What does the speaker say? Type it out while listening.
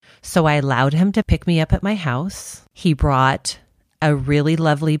So I allowed him to pick me up at my house. He brought a really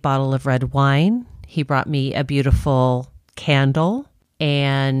lovely bottle of red wine. He brought me a beautiful candle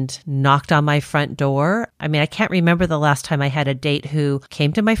and knocked on my front door. I mean, I can't remember the last time I had a date who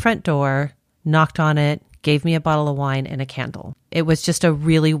came to my front door, knocked on it, gave me a bottle of wine and a candle. It was just a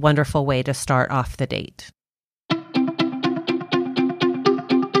really wonderful way to start off the date.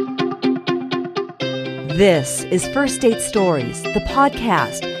 This is First Date Stories, the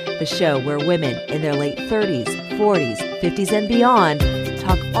podcast, the show where women in their late 30s, 40s, 50s, and beyond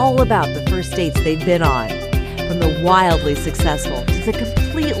talk all about the first dates they've been on. From the wildly successful to the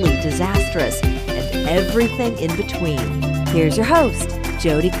completely disastrous and everything in between. Here's your host,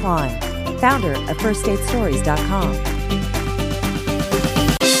 Jody Klein, founder of FirstDateStories.com.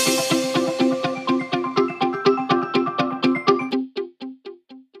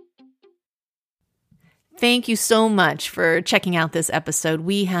 Thank you so much for checking out this episode.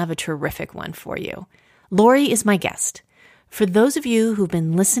 We have a terrific one for you. Lori is my guest. For those of you who've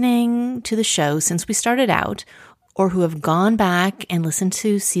been listening to the show since we started out, or who have gone back and listened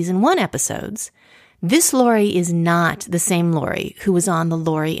to season 1 episodes, this Lori is not the same Lori who was on the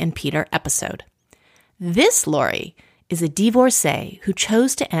Lori and Peter episode. This Lori is a divorcee who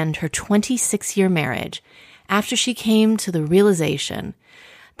chose to end her 26-year marriage after she came to the realization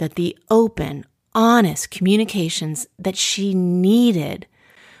that the open, honest communications that she needed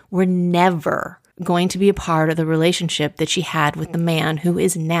were never going to be a part of the relationship that she had with the man who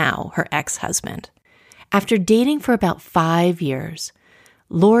is now her ex-husband. After dating for about 5 years,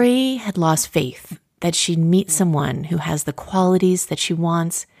 Lori had lost faith that she'd meet someone who has the qualities that she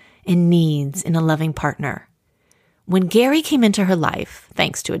wants and needs in a loving partner. When Gary came into her life,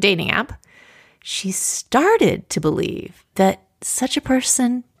 thanks to a dating app, she started to believe that such a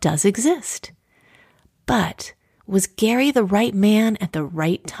person does exist. But was Gary the right man at the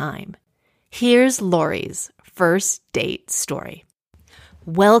right time? Here's Lori's first date story.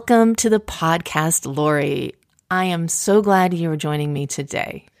 Welcome to the podcast, Lori. I am so glad you are joining me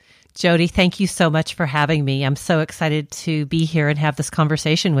today. Jody, thank you so much for having me. I'm so excited to be here and have this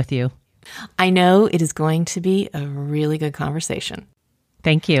conversation with you. I know it is going to be a really good conversation.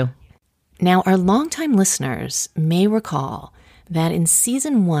 Thank you. Now, our longtime listeners may recall that in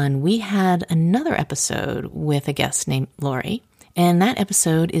season 1, we had another episode with a guest named Lori. And that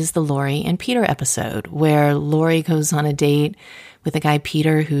episode is the Lori and Peter episode, where Lori goes on a date with a guy,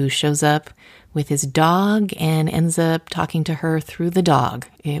 Peter, who shows up with his dog and ends up talking to her through the dog.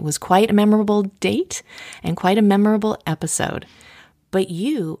 It was quite a memorable date and quite a memorable episode. But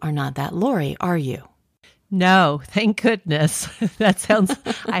you are not that Lori, are you? No, thank goodness. That sounds,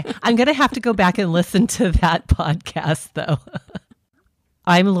 I'm going to have to go back and listen to that podcast, though.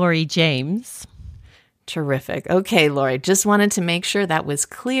 I'm Lori James. Terrific. Okay, Lori, just wanted to make sure that was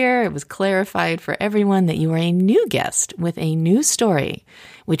clear. It was clarified for everyone that you are a new guest with a new story,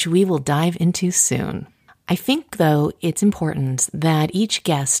 which we will dive into soon. I think, though, it's important that each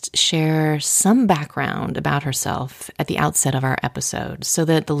guest share some background about herself at the outset of our episode so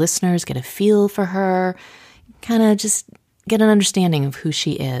that the listeners get a feel for her, kind of just get an understanding of who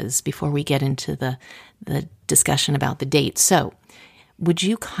she is before we get into the discussion about the date. So, would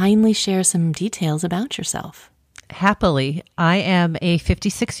you kindly share some details about yourself? Happily. I am a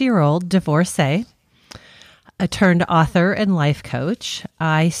 56-year-old divorcee, a turned author and life coach.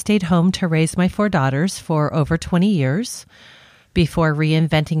 I stayed home to raise my 4 daughters for over 20 years before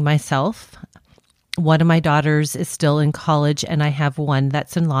reinventing myself. One of my daughters is still in college, and I have one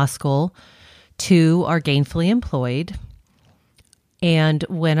that's in law school. 2 are gainfully employed. And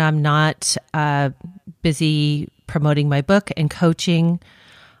when I'm not busy promoting my book and coaching,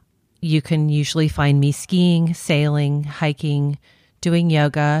 you can usually find me skiing, sailing, hiking, doing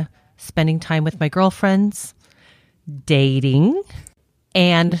yoga, spending time with my girlfriends, dating,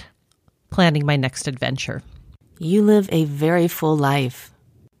 and planning my next adventure. You live a very full life.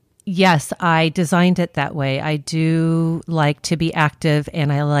 Yes, I designed it that way. I do like to be active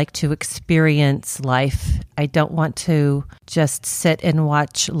and I like to experience life. I don't want to just sit and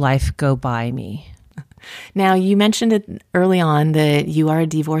watch life go by me. Now, you mentioned it early on that you are a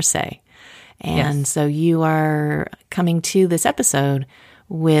divorcee. And Yes. So you are coming to this episode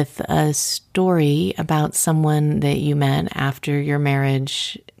with a story about someone that you met after your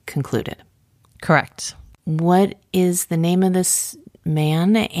marriage concluded. Correct. What is the name of this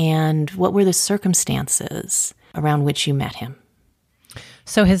man and what were the circumstances around which you met him?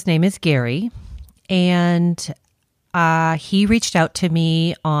 So his name is Gary, and he reached out to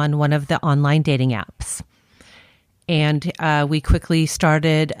me on one of the online dating apps. And we quickly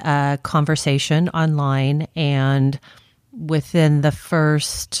started a conversation online, and within the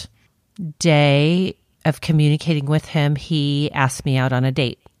first day of communicating with him, he asked me out on a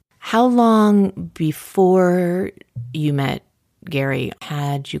date. How long before you met Gary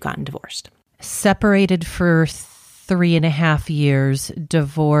had you gotten divorced? Separated for 3.5 years,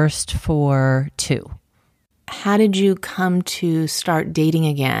 divorced for 2. How did you come to start dating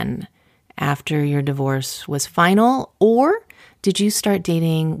again after your divorce was final, or did you start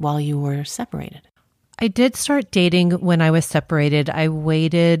dating while you were separated? I did start dating when I was separated. I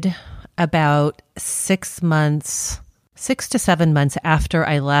waited about 6 to 7 months after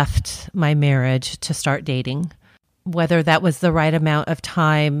I left my marriage to start dating. Whether that was the right amount of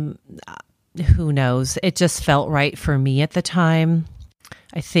time, who knows? It just felt right for me at the time.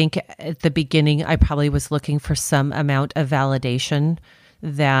 I think at the beginning, I probably was looking for some amount of validation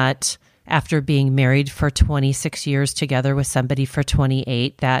that after being married for 26 years together with somebody for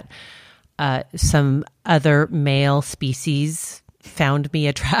 28, that some other male species found me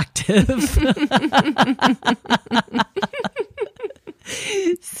attractive.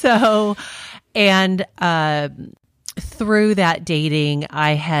 So, and through that dating,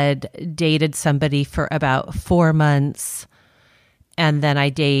 I had dated somebody for about 4 months. And then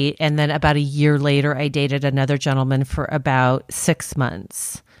about a year later, I dated another gentleman for about 6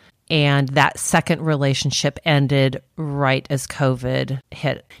 months. And that second relationship ended right as COVID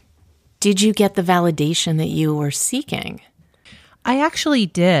hit. Did you get the validation that you were seeking? I actually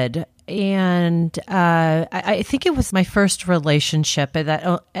did. And I think it was my first relationship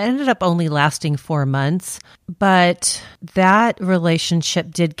that ended up only lasting 4 months. But that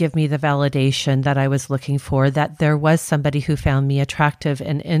relationship did give me the validation that I was looking for, that there was somebody who found me attractive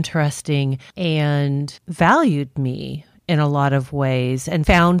and interesting and valued me in a lot of ways and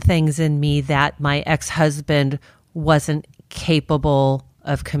found things in me that my ex-husband wasn't capable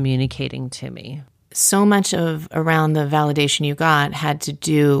of communicating to me. So much of around the validation you got had to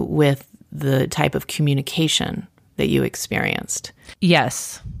do with the type of communication that you experienced.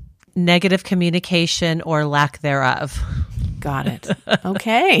 Yes. Negative communication or lack thereof. Got it.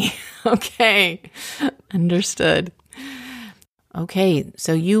 Okay. Okay. Understood. Okay.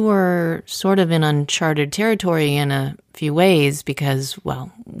 So you were sort of in uncharted territory in a few ways because,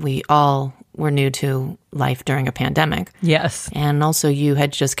 well, we all were new to life during a pandemic. Yes. And also you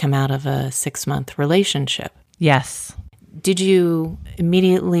had just come out of a 6-month relationship. Yes. Did you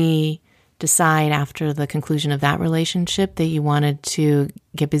immediately decide after the conclusion of that relationship that you wanted to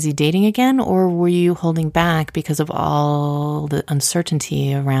get busy dating again, or were you holding back because of all the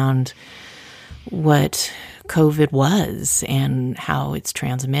uncertainty around what COVID was and how it's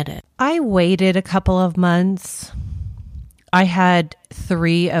transmitted? I waited a couple of months. I had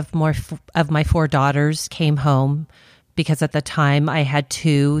 3 of my 4 daughters came home because at the time I had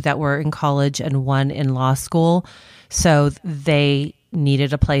 2 that were in college and 1 in law school. So they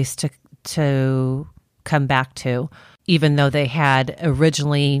needed a place to come back to, even though they had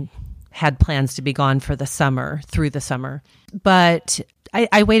originally had plans to be gone for the summer, through the summer. But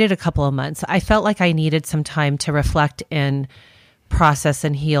I waited a couple of months. I felt like I needed some time to reflect and process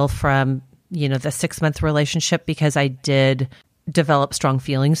and heal from, the 6-month relationship, because I did develop strong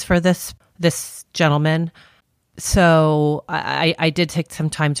feelings for this gentleman. So I did take some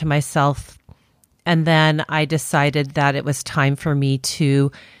time to myself. And then I decided that it was time for me to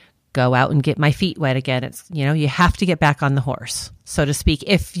go out and get my feet wet again. It's, you have to get back on the horse, so to speak,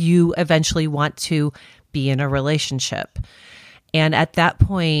 if you eventually want to be in a relationship. And at that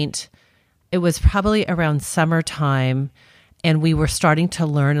point, it was probably around summertime, and we were starting to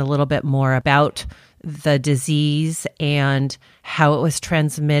learn a little bit more about the disease and how it was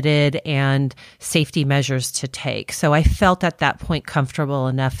transmitted and safety measures to take. So I felt at that point comfortable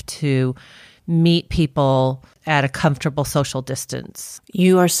enough to meet people at a comfortable social distance.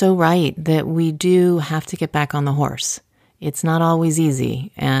 You are so right that we do have to get back on the horse. It's not always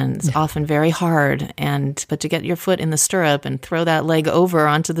easy, and it's often very hard. But to get your foot in the stirrup and throw that leg over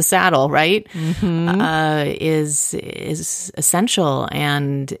onto the saddle, right, is essential,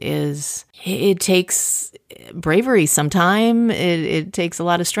 and it takes bravery sometimes. It takes a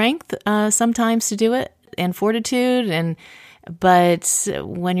lot of strength sometimes to do it, and fortitude, but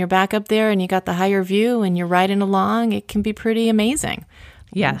when you're back up there and you got the higher view and you're riding along, it can be pretty amazing.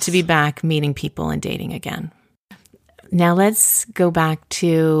 Yes. To be back meeting people and dating again. Now let's go back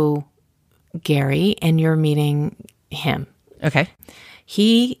to Gary and you're meeting him. Okay.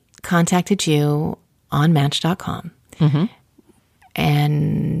 He contacted you on Match.com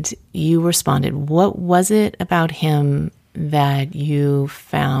and you responded. What was it about him that you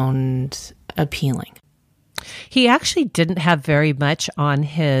found appealing? He actually didn't have very much on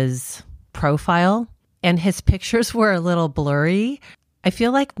his profile, and his pictures were a little blurry. I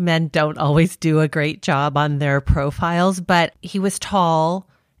feel like men don't always do a great job on their profiles, but he was tall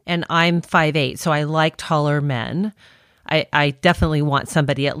and I'm 5'8", so I like taller men. I definitely want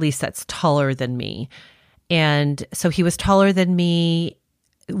somebody at least that's taller than me. And so he was taller than me.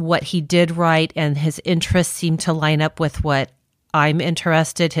 What he did right and his interests seemed to line up with what I'm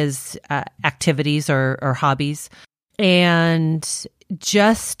interested, his activities or hobbies. And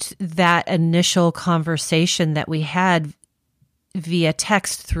just that initial conversation that we had via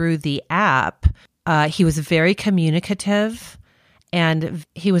text through the app, he was very communicative and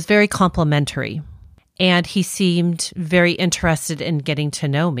he was very complimentary. And he seemed very interested in getting to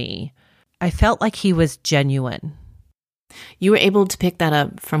know me. I felt like he was genuine. You were able to pick that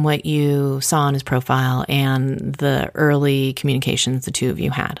up from what you saw on his profile and the early communications the two of you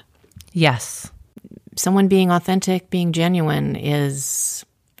had. Yes. Someone being authentic, being genuine is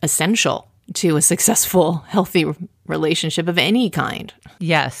essential to a successful, healthy relationship of any kind.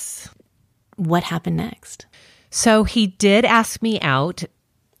 Yes. What happened next? So he did ask me out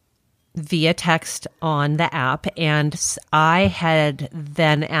via text on the app, and I had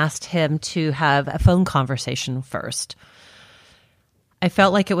then asked him to have a phone conversation first. I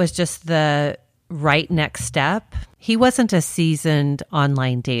felt like it was just the right next step. He wasn't a seasoned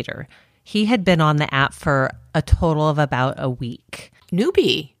online dater. He had been on the app for a total of about a week.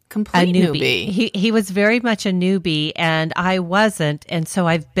 Newbie. Complete newbie. He was very much a newbie, and I wasn't. And so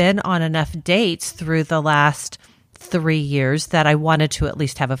I've been on enough dates through the last 3 years that I wanted to at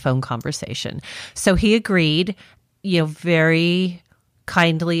least have a phone conversation. So he agreed, very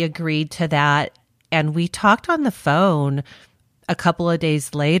kindly agreed to that. And we talked on the phone a couple of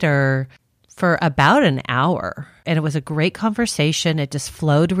days later for about an hour. And it was a great conversation. It just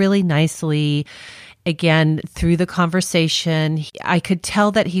flowed really nicely. Again, through the conversation, I could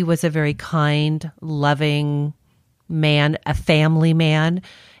tell that he was a very kind, loving man, a family man.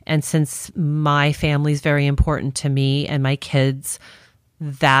 And since my family is very important to me and my kids,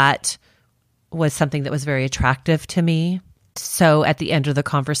 that was something that was very attractive to me. So at the end of the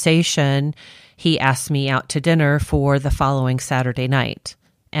conversation, he asked me out to dinner for the following Saturday night.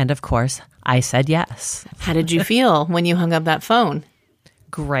 And of course, I said yes. How did you feel when you hung up that phone?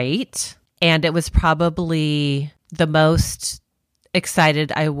 Great. And it was probably the most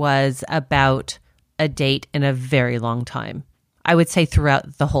excited I was about a date in a very long time. I would say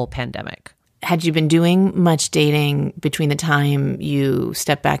throughout the whole pandemic. Had you been doing much dating between the time you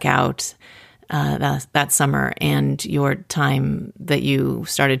stepped back out that summer and your time that you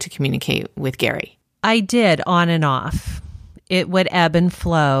started to communicate with Gary? I did, on and off. It would ebb and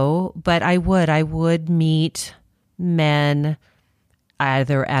flow, but I would meet men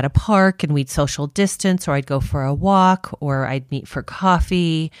either at a park and we'd social distance, or I'd go for a walk, or I'd meet for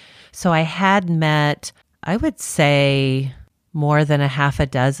coffee. So I had met, I would say, more than a half a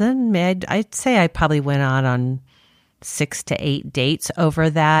dozen. I'd say I probably went out on 6 to 8 dates over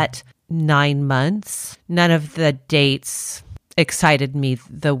that 9 months. None of the dates excited me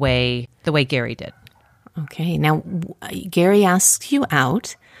the way Gary did. Okay. Now, Gary asked you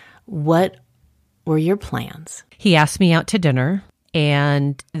out. What were your plans? He asked me out to dinner,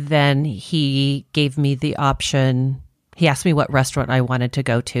 and then he gave me the option. He asked me what restaurant I wanted to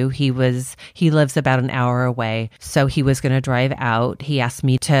go to. He lives about an hour away, so he was going to drive out. He asked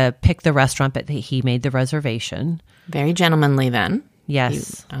me to pick the restaurant, but he made the reservation. Very gentlemanly then.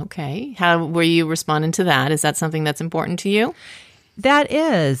 Yes. Okay. How were you responding to that? Is that something that's important to you? That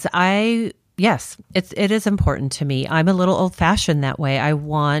is. Yes, it is important to me. I'm a little old-fashioned that way. I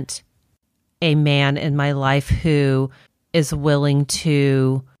want a man in my life who is willing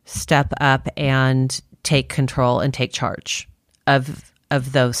to step up and take control and take charge of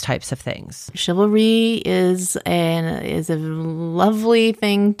those types of things. Chivalry is a lovely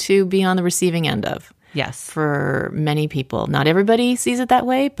thing to be on the receiving end of. Yes. For many people. Not everybody sees it that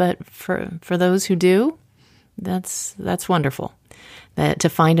way, but for those who do, that's wonderful. That to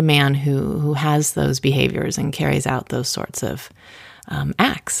find a man who has those behaviors and carries out those sorts of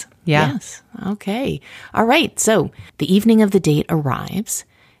acts. Yeah. Yes. Okay. All right. So the evening of the date arrives.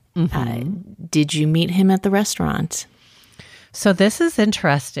 Mm-hmm. Did you meet him at the restaurant? So this is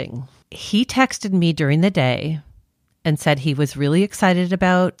interesting. He texted me during the day and said he was really excited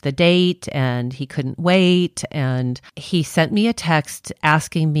about the date and he couldn't wait. And he sent me a text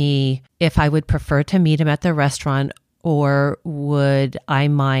asking me if I would prefer to meet him at the restaurant or would I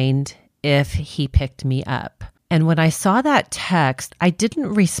mind if he picked me up. And when I saw that text, I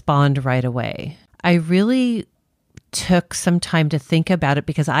didn't respond right away. I really took some time to think about it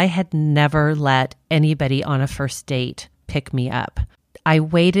because I had never let anybody on a first date pick me up. I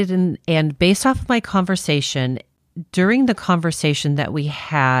waited and based off of my conversation, during the conversation that we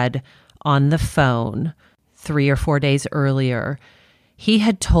had on the phone 3 or 4 days earlier, he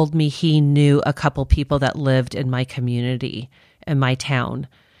had told me he knew a couple people that lived in my community, in my town.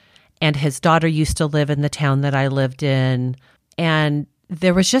 And his daughter used to live in the town that I lived in. And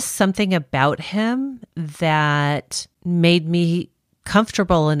there was just something about him that made me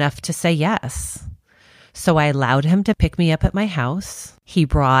comfortable enough to say yes. So I allowed him to pick me up at my house. He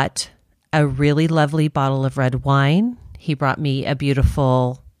brought a really lovely bottle of red wine. He brought me a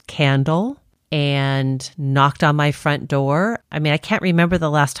beautiful candle and knocked on my front door. I mean, I can't remember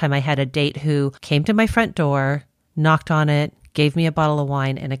the last time I had a date who came to my front door, knocked on it, gave me a bottle of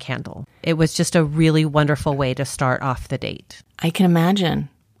wine and a candle. It was just a really wonderful way to start off the date. I can imagine.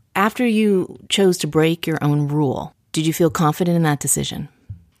 After you chose to break your own rule, did you feel confident in that decision?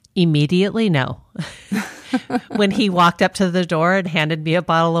 Immediately, no. When he walked up to the door and handed me a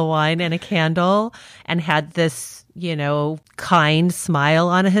bottle of wine and a candle and had this, kind smile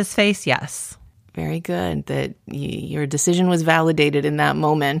on his face, yes. Very good. That your decision was validated in that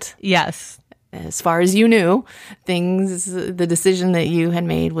moment. Yes. As far as you knew, the decision that you had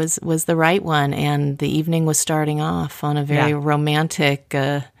made was the right one, and the evening was starting off on a very romantic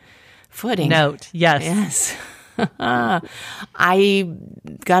footing. Note, yes. Yes. I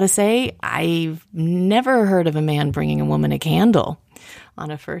gotta say, I've never heard of a man bringing a woman a candle on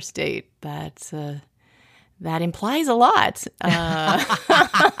a first date. That implies a lot.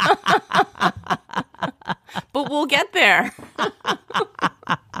 But we'll get there.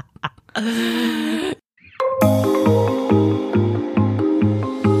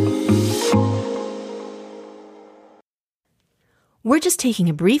 We're just taking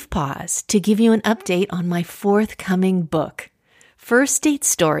a brief pause to give you an update on my forthcoming book, First Date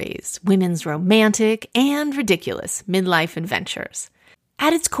Stories, Women's Romantic and Ridiculous Midlife Adventures.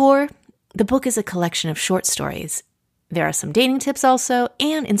 At its core, the book is a collection of short stories. There are some dating tips also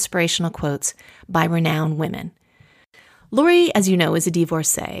and inspirational quotes by renowned women. Lori, as you know, is a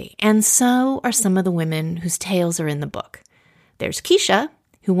divorcee, and so are some of the women whose tales are in the book. There's Keisha,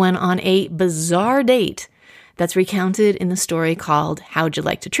 who went on a bizarre date that's recounted in the story called How'd You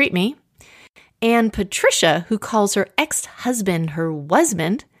Like to Treat Me? And Patricia, who calls her ex-husband her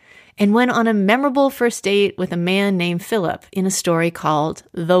husband, and went on a memorable first date with a man named Philip in a story called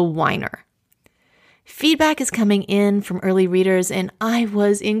The Whiner. Feedback is coming in from early readers, and I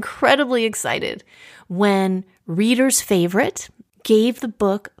was incredibly excited when Reader's Favorite gave the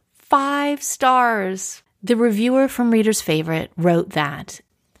book 5 stars. The reviewer from Reader's Favorite wrote that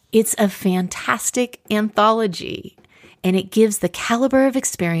it's a fantastic anthology, and it gives the caliber of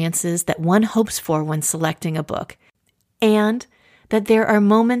experiences that one hopes for when selecting a book, and that there are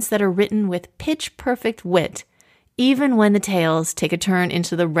moments that are written with pitch-perfect wit, even when the tales take a turn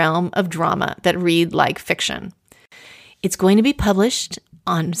into the realm of drama that read like fiction. It's going to be published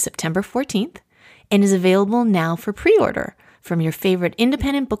on September 14th and is available now for pre-order from your favorite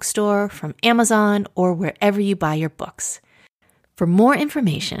independent bookstore, from Amazon, or wherever you buy your books. For more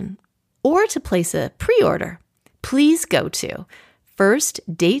information or to place a pre-order, please go to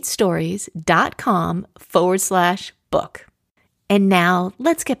firstdatestories.com/book. And now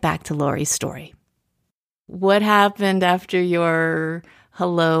let's get back to Lori's story. What happened after your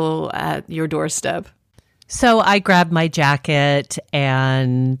hello at your doorstep? So I grabbed my jacket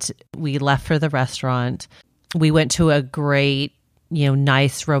and we left for the restaurant. We went to a great,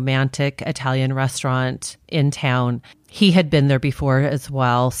 nice romantic Italian restaurant in town. He had been there before as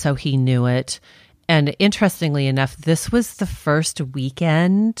well, so he knew it. And interestingly enough, this was the first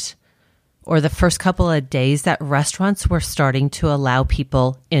weekend or the first couple of days that restaurants were starting to allow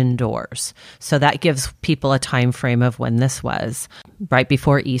people indoors. So that gives people a time frame of when this was, right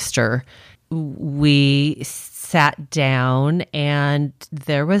before Easter. We sat down and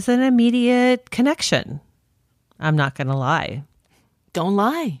there was an immediate connection. I'm not going to lie. Don't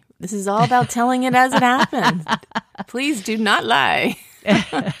lie. This is all about telling it as it happened. Please do not lie.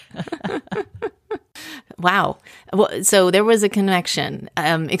 Wow. Well, so there was a connection.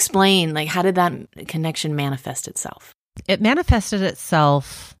 Explain, how did that connection manifest itself? It manifested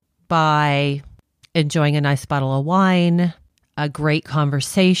itself by enjoying a nice bottle of wine, a great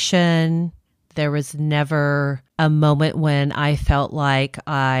conversation. There was never a moment when I felt like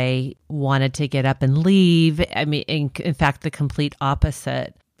I wanted to get up and leave. I mean, in fact, the complete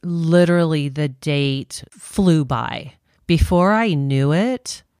opposite. Literally, the date flew by. Before I knew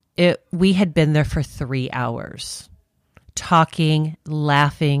it, we had been there for 3 hours, talking,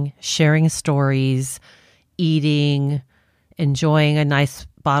 laughing, sharing stories, eating, enjoying a nice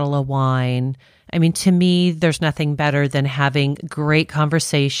bottle of wine. I mean, to me, there's nothing better than having great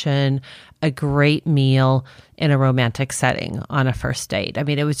conversation, a great meal in a romantic setting on a first date. I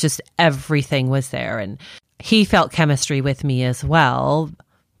mean, it was just everything was there. And he felt chemistry with me as well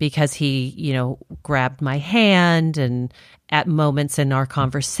because he, grabbed my hand and at moments in our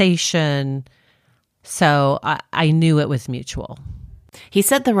conversation. So I knew it was mutual. He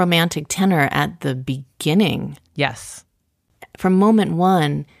set the romantic tenor at the beginning. Yes. From moment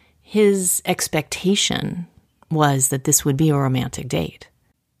one, his expectation was that this would be a romantic date.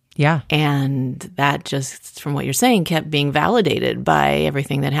 Yeah. And that just, from what you're saying, kept being validated by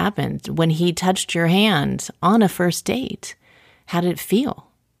everything that happened. When he touched your hand on a first date, how did it feel?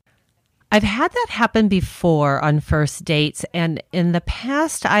 I've had that happen before on first dates. And in the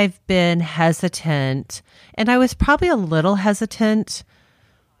past, I've been hesitant. And I was probably a little hesitant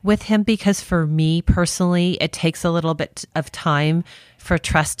with him because for me personally, it takes a little bit of time for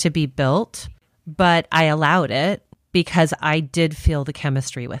trust to be built. But I allowed it because I did feel the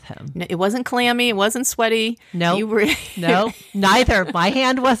chemistry with him. It wasn't clammy. It wasn't sweaty. No, no, neither. My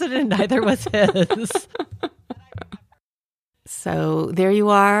hand wasn't and neither was his. So there you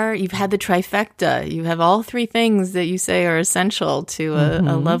are. You've had the trifecta. You have all three things that you say are essential to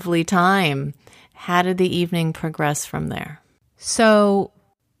a lovely time. How did the evening progress from there? So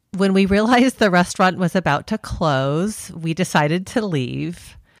when we realized the restaurant was about to close, we decided to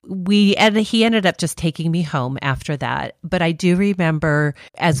leave. He ended up just taking me home after that. But I do remember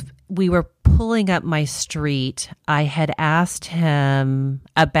as we were pulling up my street, I had asked him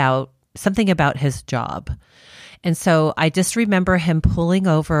about something about his job. And so I just remember him pulling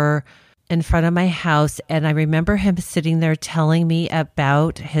over in front of my house, and I remember him sitting there telling me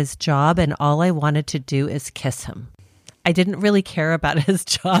about his job, and all I wanted to do is kiss him. I didn't really care about his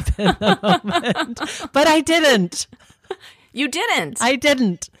job in the moment, but I didn't. You didn't? I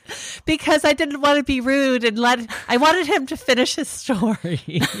didn't, because I didn't want to be rude and I wanted him to finish his story.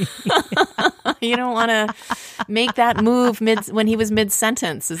 You don't want to make that move when he was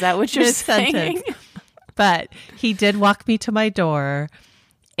mid-sentence. Is that what you're saying? But he did walk me to my door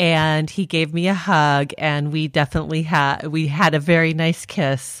and he gave me a hug, and we definitely had a very nice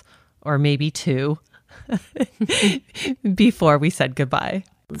kiss, or maybe two, before we said goodbye.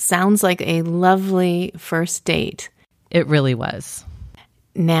 Sounds like a lovely first date. It really was.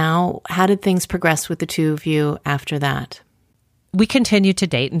 Now, how did things progress with the two of you after that? We continued to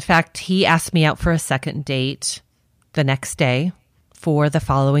date. In fact, he asked me out for a second date the next day for the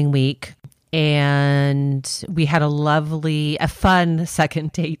following week. And we had a fun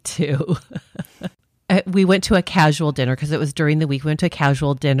second date too. We went to a casual dinner because it was during the week. We went to a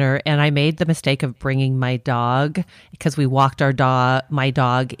casual dinner, and I made the mistake of bringing my dog because we walked my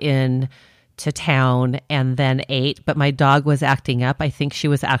dog in to town and then ate, but my dog was acting up. I think she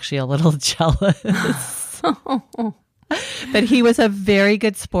was actually a little jealous. But he was a very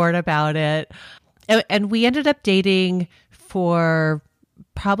good sport about it. And we ended up dating for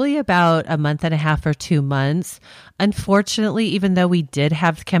probably about a month and a half or 2 months. Unfortunately, even though we did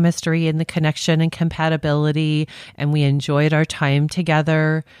have chemistry and the connection and compatibility, and we enjoyed our time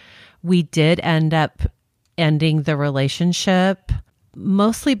together, we did end up ending the relationship,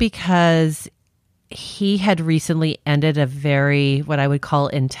 mostly because he had recently ended a very, what I would call,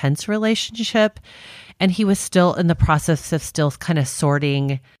 intense relationship. And he was still in the process of still kind of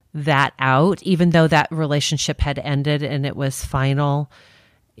sorting that out, even though that relationship had ended and it was final.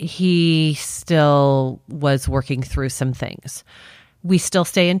 He still was working through some things. We still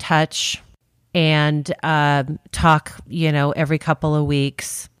stay in touch and talk, every couple of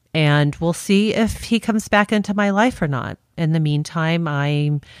weeks. And we'll see if he comes back into my life or not. In the meantime,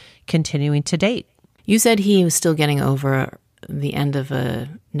 I'm continuing to date. You said he was still getting over the end of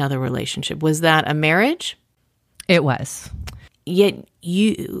another relationship. Was that a marriage? It was. Yet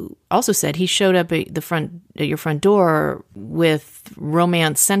you also said he showed up at your front door with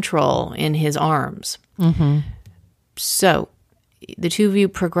Romance Central in his arms. Mm-hmm. So the two of you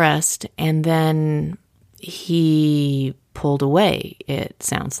progressed, and then he pulled away, it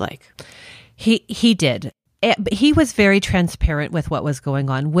sounds like. He did. He was very transparent with what was going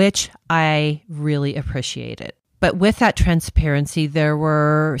on, which I really appreciated. But with that transparency, there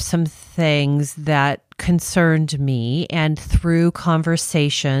were some things that concerned me. And through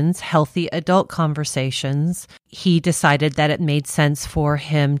conversations, healthy adult conversations, he decided that it made sense for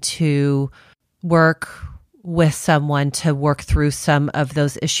him to work with someone to work through some of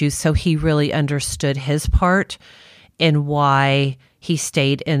those issues. So he really understood his part in why he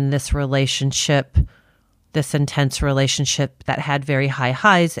stayed in this relationship, this intense relationship that had very high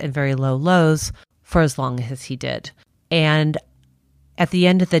highs and very low lows for as long as he did. And at the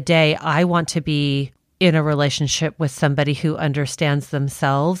end of the day, I want to be in a relationship with somebody who understands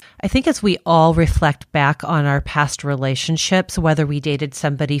themselves. I think as we all reflect back on our past relationships, whether we dated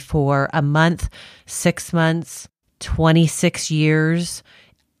somebody for a month, 6 months, 26 years,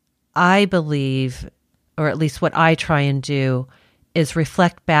 I believe, or at least what I try and do, is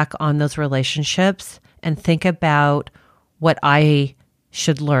reflect back on those relationships and think about what I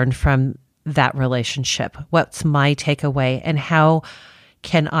should learn from that relationship. What's my takeaway, and how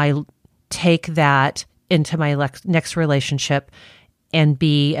can I take that into my next relationship and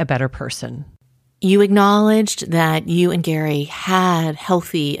be a better person? You acknowledged that you and Gary had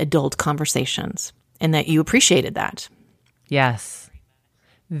healthy adult conversations and that you appreciated that. Yes,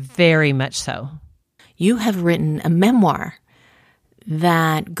 very much so. You have written a memoir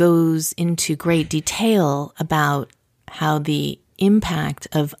that goes into great detail about how the impact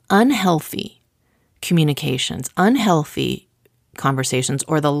of unhealthy communications, unhealthy conversations,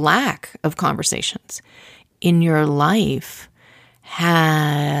 or the lack of conversations in your life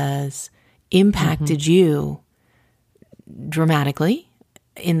has impacted you dramatically,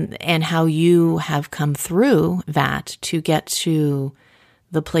 and how you have come through that to get to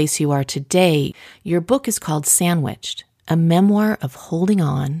the place you are today. Your book is called Sandwiched, a memoir of holding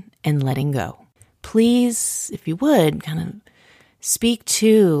on and letting go. Please, if you would, kind of speak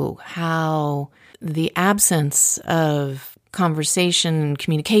to how the absence of conversation and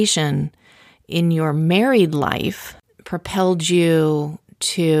communication in your married life propelled you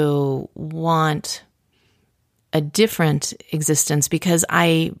to want a different existence, because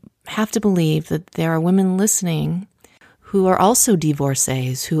I have to believe that there are women listening who are also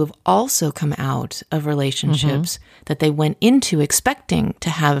divorcees, who have also come out of relationships that they went into expecting to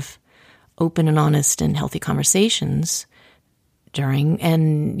have open and honest and healthy conversations during,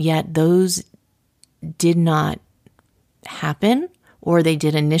 and yet those did not happen, or they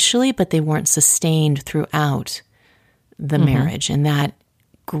did initially, but they weren't sustained throughout the marriage. And that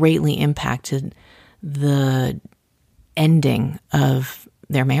greatly impacted the ending of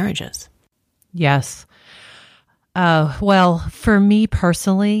their marriages. Yes. Well, for me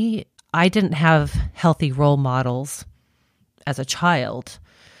personally, I didn't have healthy role models as a child.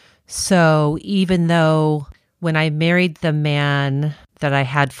 So even though when I married the man that I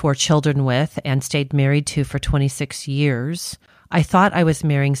had 4 children with and stayed married to for 26 years, I thought I was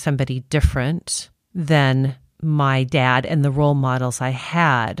marrying somebody different than my dad and the role models I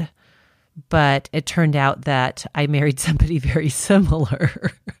had. But it turned out that I married somebody very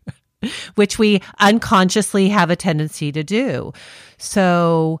similar, which we unconsciously have a tendency to do.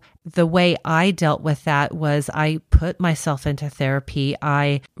 So the way I dealt with that was I put myself into therapy.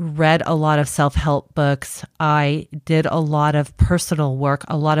 I read a lot of self-help books. I did a lot of personal work,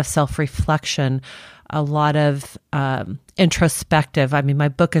 a lot of self-reflection, a lot of introspective. I mean, my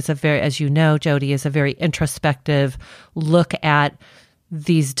book is as you know, Jody, is a very introspective look at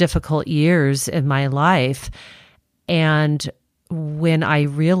these difficult years in my life. And when I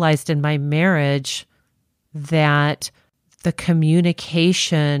realized in my marriage that the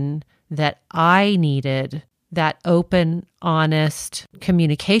communication that I needed, that open, honest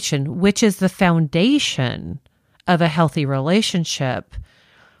communication, which is the foundation of a healthy relationship,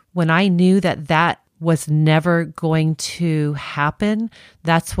 when I knew that that was never going to happen,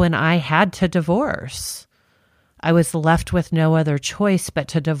 that's when I had to divorce. I was left with no other choice but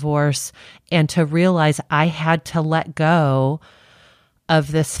to divorce and to realize I had to let go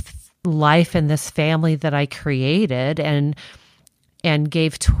of this life and this family that I created and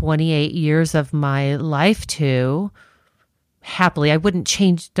gave 28 years of my life to happily. I wouldn't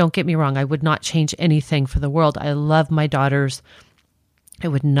change, don't get me wrong, I would not change anything for the world. I love my daughters. I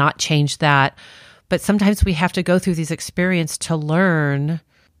would not change that. But sometimes we have to go through these experiences to learn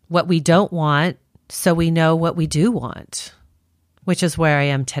what we don't want so we know what we do want, which is where I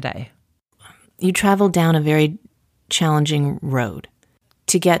am today. You traveled down a very challenging road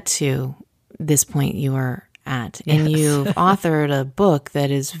to get to this point you are at. And Yes. you've authored a book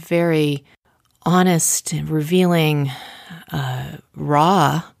that is very honest and revealing,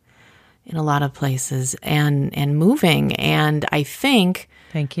 raw in a lot of places, and moving. And I think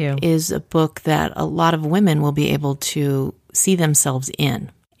Thank you. is a book that a lot of women will be able to see themselves in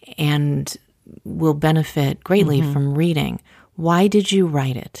and will benefit greatly from reading. Why did you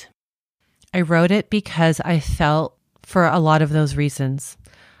write it? I wrote it because I felt, for a lot of those reasons,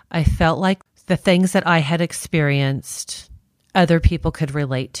 I felt like the things that I had experienced, other people could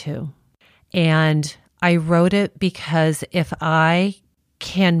relate to. And I wrote it because if I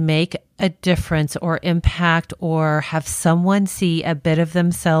can make a difference or impact or have someone see a bit of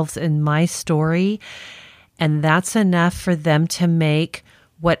themselves in my story And that's enough for them to make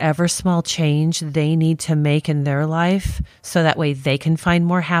whatever small change they need to make in their life so that way they can find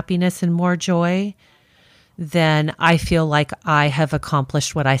more happiness and more joy, then I feel like I have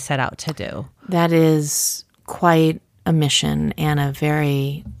accomplished what I set out to do. That is quite a mission and a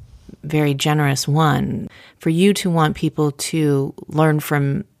very, very generous one. For you to want people to learn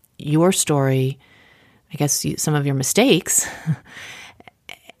from your story, I guess some of your mistakes,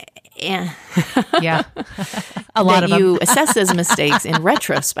 and yeah, a lot that of them. you assess as mistakes in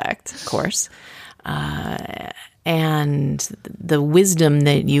retrospect, of course, and the wisdom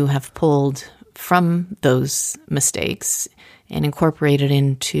that you have pulled from those mistakes and incorporated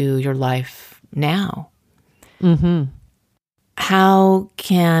into your life now. Mm-hmm. How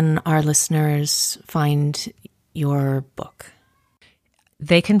can our listeners find your book?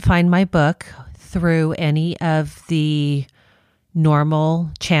 They can find my book through any of the normal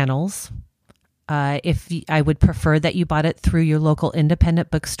channels. If I would prefer that you bought it through your local independent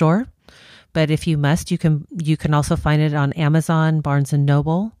bookstore, but if you must, you can also find it on Amazon, Barnes and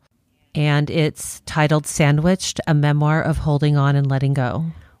Noble, and it's titled Sandwiched: A Memoir of Holding On and Letting Go.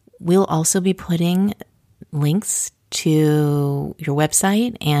 We'll also be putting links to your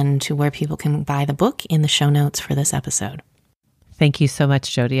website and to where people can buy the book in the show notes for this episode. Thank you so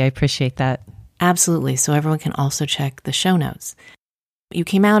much, Jody. I appreciate that. Absolutely. So everyone can also check the show notes. You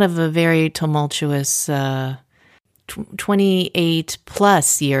came out of a very tumultuous 28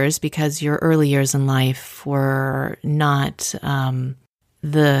 plus years because your early years in life were not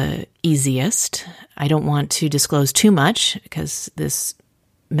the easiest. I don't want to disclose too much because this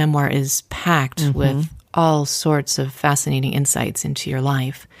memoir is packed with all sorts of fascinating insights into your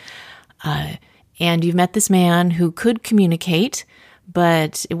life. And you've met this man who could communicate,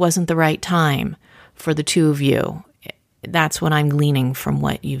 but it wasn't the right time for the two of you. That's what I'm gleaning from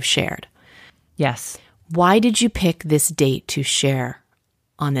what you've shared. Yes. Why did you pick this date to share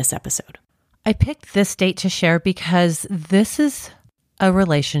on this episode? I picked this date to share because this is a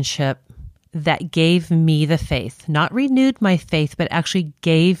relationship that gave me the faith, not renewed my faith, but actually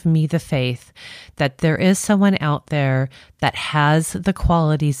gave me the faith that there is someone out there that has the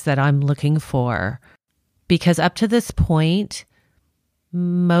qualities that I'm looking for. Because up to this point,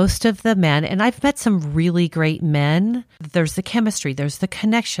 most of the men, and I've met some really great men, there's the chemistry, there's the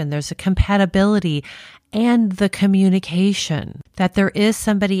connection, there's the compatibility, and the communication, that there is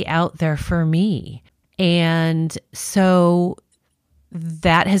somebody out there for me. And so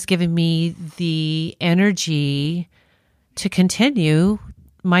that has given me the energy to continue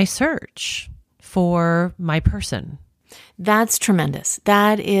my search for my person. That's tremendous.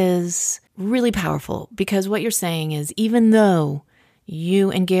 That is really powerful because what you're saying is even though you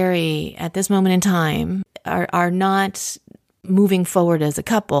and Gary at this moment in time are not moving forward as a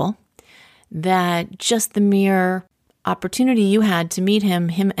couple, that just the mere opportunity you had to meet him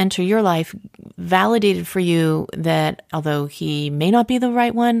enter your life, validated for you that although he may not be the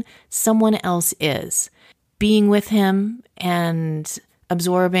right one, someone else is. Being with him and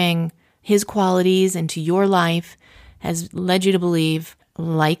absorbing his qualities into your life has led you to believe,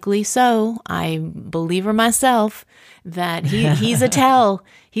 likely so, I believer myself, that he's a tell,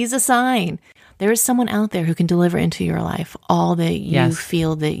 he's a sign. There is someone out there who can deliver into your life all that you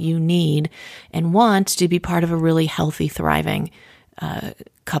feel that you need and want to be part of a really healthy, thriving,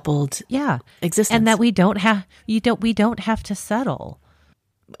 coupled existence. And that we don't have to settle.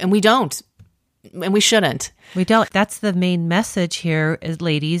 And we don't. And we shouldn't. We don't. That's the main message here,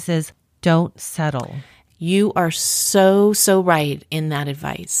 ladies, is don't settle. You are so right in that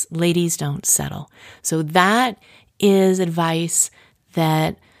advice. Ladies, don't settle. So that is advice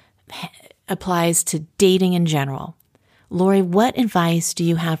that applies to dating in general. Lori, what advice do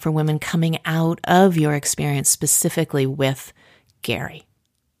you have for women coming out of your experience specifically with Gary?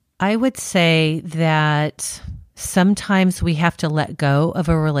 I would say that sometimes we have to let go of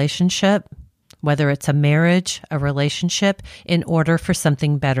a relationship, whether it's a marriage, a relationship, in order for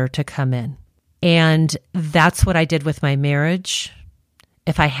something better to come in. And that's what I did with my marriage.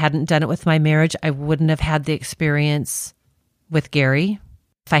 If I hadn't done it with my marriage, I wouldn't have had the experience with Gary.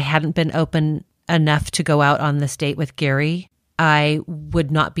 If I hadn't been open enough to go out on this date with Gary, I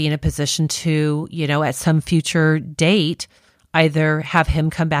would not be in a position to, at some future date, either have him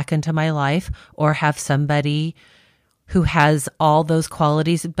come back into my life or have somebody who has all those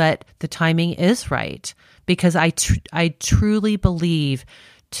qualities, but the timing is right. Because I truly believe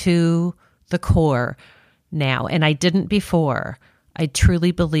to the core now, and I didn't before, I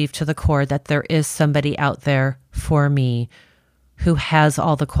truly believe to the core that there is somebody out there for me who has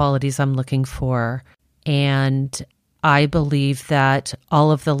all the qualities I'm looking for. And I believe that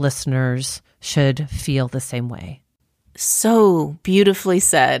all of the listeners should feel the same way. So beautifully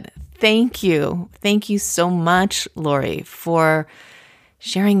said. Thank you. Thank you so much, Lori, for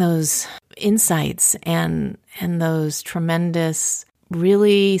sharing those insights and those tremendous,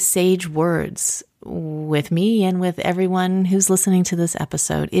 really sage words with me and with everyone who's listening to this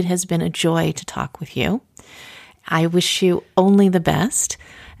episode. It has been a joy to talk with you. I wish you only the best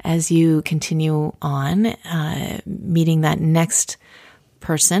as you continue on meeting that next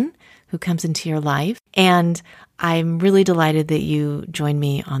person who comes into your life. And I'm really delighted that you joined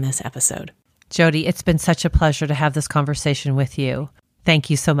me on this episode. Jody, it's been such a pleasure to have this conversation with you.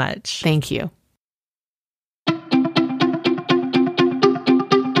 Thank you so much. Thank you.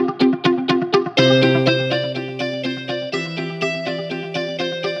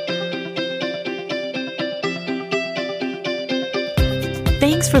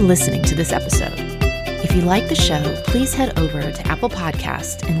 Thanks for listening to this episode. If you like the show, please head over to Apple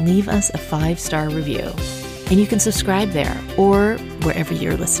Podcasts and leave us a 5-star review. And you can subscribe there or wherever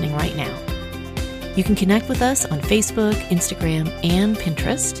you're listening right now. You can connect with us on Facebook, Instagram, and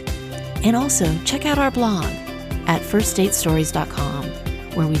Pinterest. And also check out our blog at firstdatestories.com,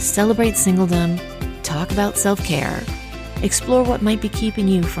 where we celebrate singledom, talk about self-care, explore what might be keeping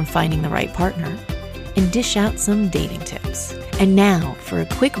you from finding the right partner, and dish out some dating tips. And now for a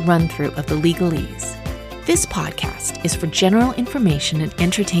quick run-through of the legalese. This podcast is for general information and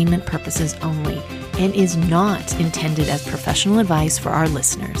entertainment purposes only and is not intended as professional advice for our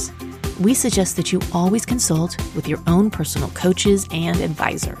listeners. We suggest that you always consult with your own personal coaches and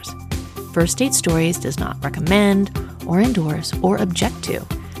advisors. First Date Stories does not recommend or endorse or object to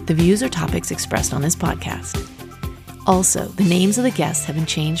the views or topics expressed on this podcast. Also, the names of the guests have been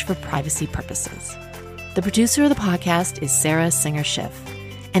changed for privacy purposes. The producer of the podcast is Sarah Singer-Schiff,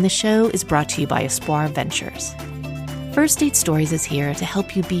 and the show is brought to you by Espoir Ventures. First Date Stories is here to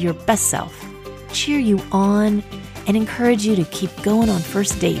help you be your best self, cheer you on, and encourage you to keep going on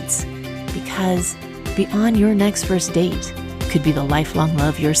first dates, because beyond your next first date could be the lifelong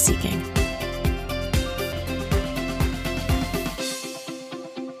love you're seeking.